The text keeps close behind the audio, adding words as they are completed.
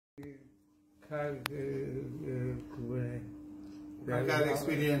ওখানকার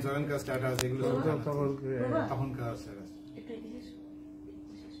এক্সপিরিয়েন্স, ওখানকার স্ট্যাটাস, এগুলো তখনকার স্ট্যাটাস।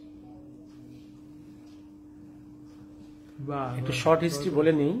 একটু শর্ট হিস্ট্রি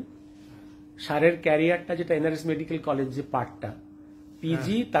বলে নিই। স্যারের ক্যারিয়ারটা যেটা এনআরএস মেডিকেল কলেজ যে পার্টটা,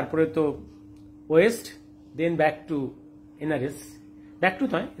 পিজি, তারপরে তো West, then back to NRS, back to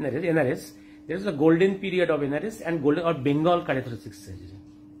নয় NRS, there is a golden period of NRS and golden or Bengal cardiothoracic surgery.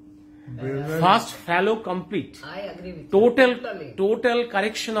 First fallow complete. I agree with total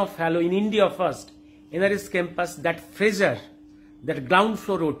correction of fallow in India first. NRS campus, that Fraser, that ground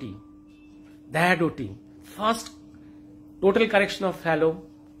floor OT, that OT, first total correction of fallow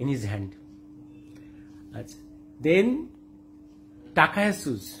in his hand. Then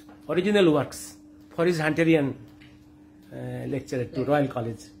Takayasu's original works for his Hunterian lecturer to Royal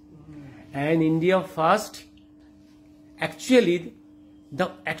College. And India first, actually,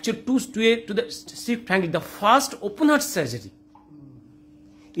 frankly, the first open heart surgery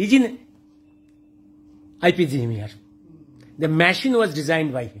is in IPGM here. The machine was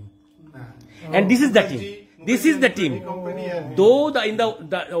designed by him, and this is the team. This is the team. Though in the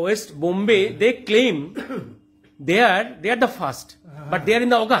West Bombay they claim they are the first, but they are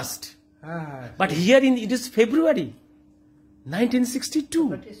in the August. But here it is February 1962.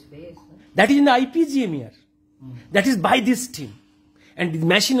 That is in the IPGM here. That is by this team. And the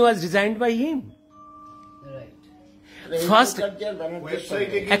machine was designed by him. Right. First,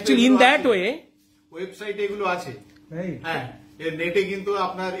 actually in that way, website এগুলো আছে, হ্যাঁ, এর নেটে কিন্তু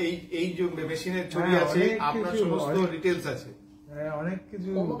আপনার এই যে মেশিনের ছবি আছে, আপনার সমস্ত ডিটেইলস আছে, অনেক কিছু।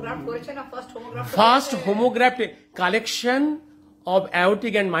 হোমোগ্রাফ করেছে না, first homograph collection of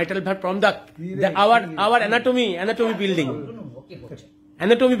aortic and mitral valve from our anatomy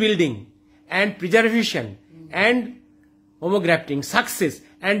building and preservation and homografting success,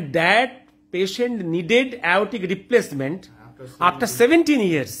 and that patient needed aortic replacement after 17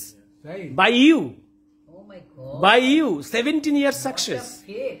 years by you. Oh my God. By you, 17 years success.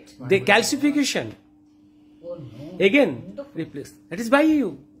 The calcification. Oh no. Again, replaced. That is by you.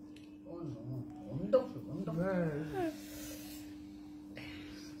 Oh no. Wonderful.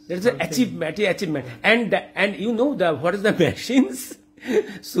 There is an achievement. And you know what is the machines?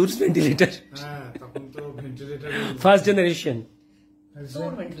 Source ventilator. First generation.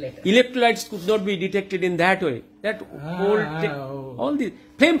 Source ventilator. Electrolytes could not be detected in that way. That whole all the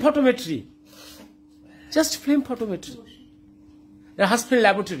flame photometry. Just flame photometry. The hospital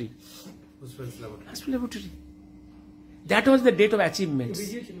laboratory. That was the date of achievements.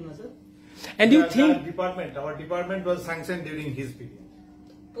 And you think our department was sanctioned during his period.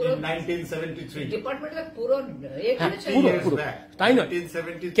 In 1973. Department like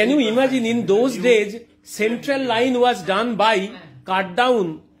Can you imagine in those days, central line was done by cut down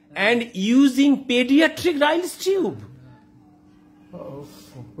and using pediatric Riles tube.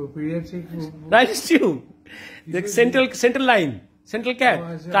 Riles tube. The central line, central cap,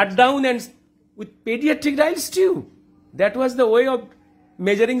 cut down and with pediatric Riles tube. That was the way of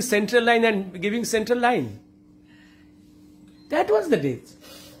measuring central line and giving central line. That was the days.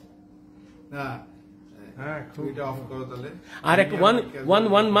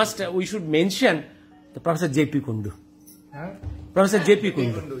 One must, we should mention the Professor J.P. Kundu. Professor J.P.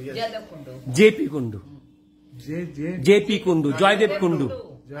 Kundu. J.P. Kundu. J.P. Kundu. Joydev Kundu.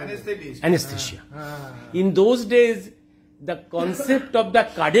 Anesthesia. In those days, the concept of the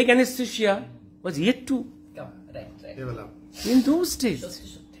cardiac anesthesia was yet to develop. In those days.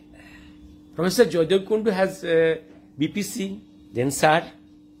 Professor Joydev Kundu has BPC, then SAR,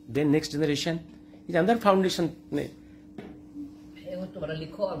 then next generation. Is another foundation.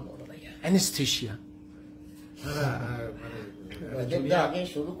 Anesthesia.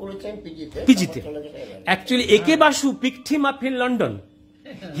 PGতে. Actually, A.K. Basu picked him up in London.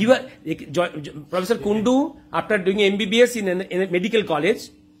 He was Professor Kundu, after doing MBBS in a medical college,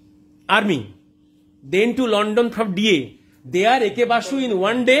 Army, then to London from DA. There, A.K. Basu in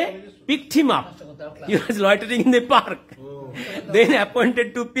one day picked him up. He was loitering in the park. Then appointed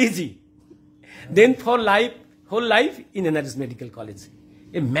to PG. Then for whole life in NRS Medical College.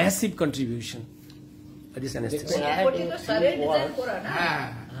 A massive contribution for this anesthesia. I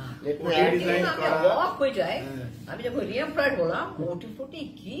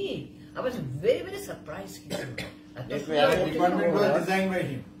was very, very surprised. The department was designed by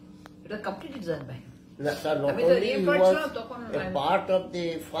him. It was completely designed by him. Sir, not only he was a part of the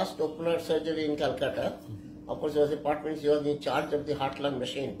first open heart surgery in Calcutta, Of course, he was department. He was in charge of the heart lung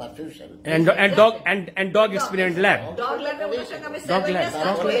machine perfusion. And dog experiment lab. Dog lab এ ওনার সঙ্গে আমি Dog 7 lab, years কাজ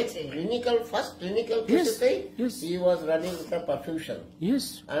dog lab. করেছি। First clinical Yes, process, yes. he was running the perfusion. Yes.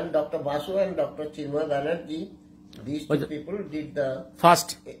 And Dr. Basu and Dr. Chinmay Banerjee, these two people did the First.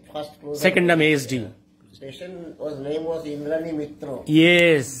 close. Second name ASD. Patient name was Indrani Mitro.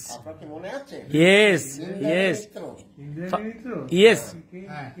 Yes. আপনার কি মনে আছে? Yes. Indrani Yes. Mitro. Yes.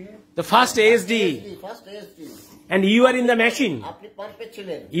 The first ASD. First ASD. And you are in the machine. আপনি পাম্পে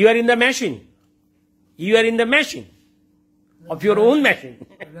ছিলেন। You are in the machine. You are in the machine. Of your own machine.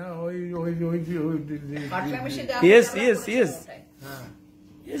 পাটলা মেশিনে Yes, yes, yes.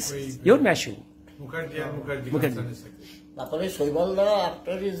 Yes. Your machine. Mukherjee আর মুখার্জি মুখার্জি। কনসার্নের সাথে। তারপরে শৈবালদা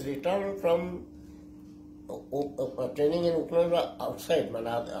after his return from training in Oklahoma outside, মানে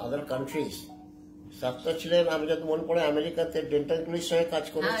other countries, ছাত্র ছিলেন, আমি যত মনে পড়ে আমেরিকাতে ডেন্টাল ক্লিনিকের সঙ্গে কাজ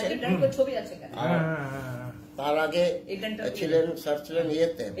হ্যাঁ করেছেন। এটা ছবি আছে এখানে। তার আগে এই dental ছিলেন স্যার ছিলেন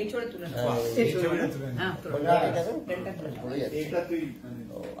ইয়েতে এই ছড়ে তুলে এই ছবিটা তুলে নিন। হ্যাঁ ওটা দেখুন, dental clinic। ভুলে যাচ্ছি। এটা তুই মানে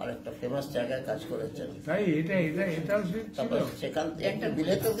তো আরেকটা ফেমাস জায়গায় কাজ করেছেন। তাই এটাও ছিল। তারপর সেখান থেকে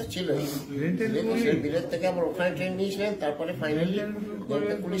বিলেতে তো ছিলই, বিলেত থেকে আবার ওখানে ট্রেন নিয়েছিলেন, তারপরে ফাইনালি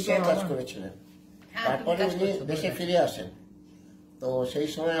ডেন্টাল পুলিশে কাজ করেছিলেন। হ্যাঁ, তারপরে কাজ উনি করছো, দেশে ফিরে আসেন। তো সেই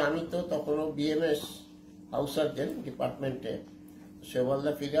সময় আমি তো তখনও বিএমএস হাউস সার্জন ডিপার্টমেন্টে,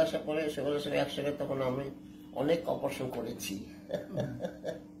 শৈবালদা ফিরে আসার পরে শৈবালদার সঙ্গে একসাথে তখন আমি অনেক অপারেশন করেছি,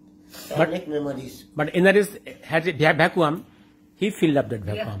 অনেক memories. But NRS had a vacuum. He filled up that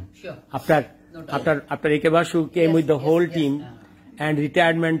vacuum. sure. After A.K. Basu came Yes, with the yes, whole yes, team and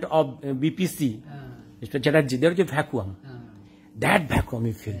retirement of BPC, Mr. Chatterjee, there was a vacuum. That vacuum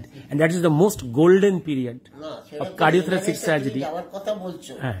he filled. And that is the most golden period না, সেটা of তো cardiothoracic NRS surgery. যাওয়ার কথা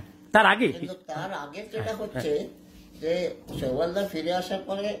বলছো, হ্যাঁ, তার আগে কিন্তু তার আগে যেটা হচ্ছে যে শৈবালদা ফিরে আসার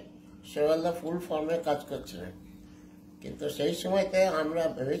পরে শৈবালদা ফুল ফর্মে কাজ করছিলেন, কিন্তু সেই সময়তে আমরা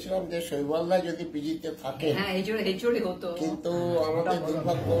ভেবেছিলাম যে শৈবালদা যদি পিজিতে থাকে, হ্যাঁ এইচওডি হতো। কিন্তু আমাদের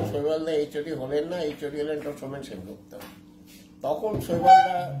দুর্ভাগ্য শৈবালদা এইচওডি হলেন না, এইচওডি হলেন ডক্টর সোমেন সেনগুপ্ত। তখন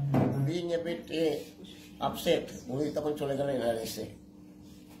শৈবালদা বিং এ বিট আপসেট, উনি তখন চলে গেলেন এনআরএসে,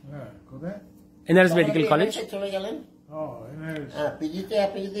 কোথায়? NRS Medical College. চলে গেলেন। ও NRS হ্যাঁ, পিজিতে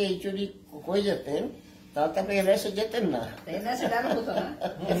আপনি যদি এইচওডি হয়ে যেতেন তাহলে তো আপনি এনআরএসে যেতেন না। এনআরএস ডাল হতো না।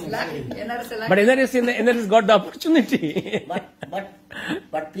 NRS But NRS got the opportunity.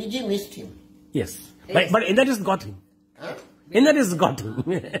 But PG missed him. Yes. But NRS got him. Huh? NRS got him.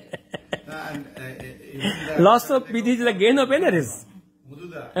 And, Loss of PG is the gain of NRS.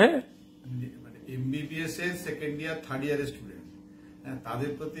 মধুদা Eh? মানে এমবিবিএস এর second year third ইয়ারের student, তাদের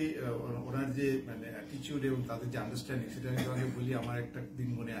প্রতি ওনার যে মানে attitude এবং তাদের যে আন্ডারস্ট্যান্ডিং, সেটা আমি তোমাকে বলি। আমার একটা দিন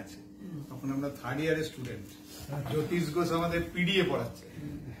মনে আছে, তখন আমরা থার্ড ইয়ারের স্টুডেন্ট, জ্যোতিষ ঘোষ আমাদের পিডিএ পড়াচ্ছে।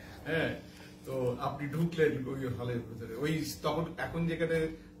 হ্যাঁ, তো আপনি ঢুকলেন ওই হলের ভিতরে, ওই তখন এখন যেখানে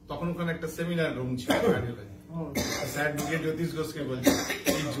তখন ওখানে একটা সেমিনার রুম ছিল কার্ডিওলজি, স্যার ঢুকে জ্যোতিষ ঘোষকে বলছে,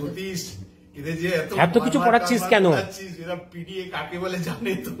 এই জ্যোতিষ এদের যে এত কিছু পড়াচ্ছিস কেন? এরা পিডিএ কাকে বলে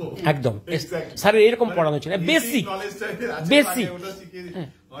জানে তো? একদম স্যার এরকম পড়ানো ছিল, বেসিক বেসিক,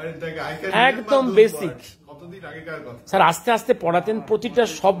 একদম বেসিক। কতদিন আগেকার কথা স্যার আস্তে আস্তে পড়াতেন, প্রতিটা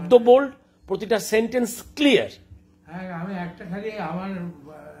শব্দ বোল্ড, প্রতিটা সেন্টেন্স ক্লিয়ার। হ্যাঁ, আমি একটা খালি আমার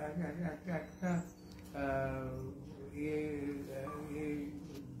একটা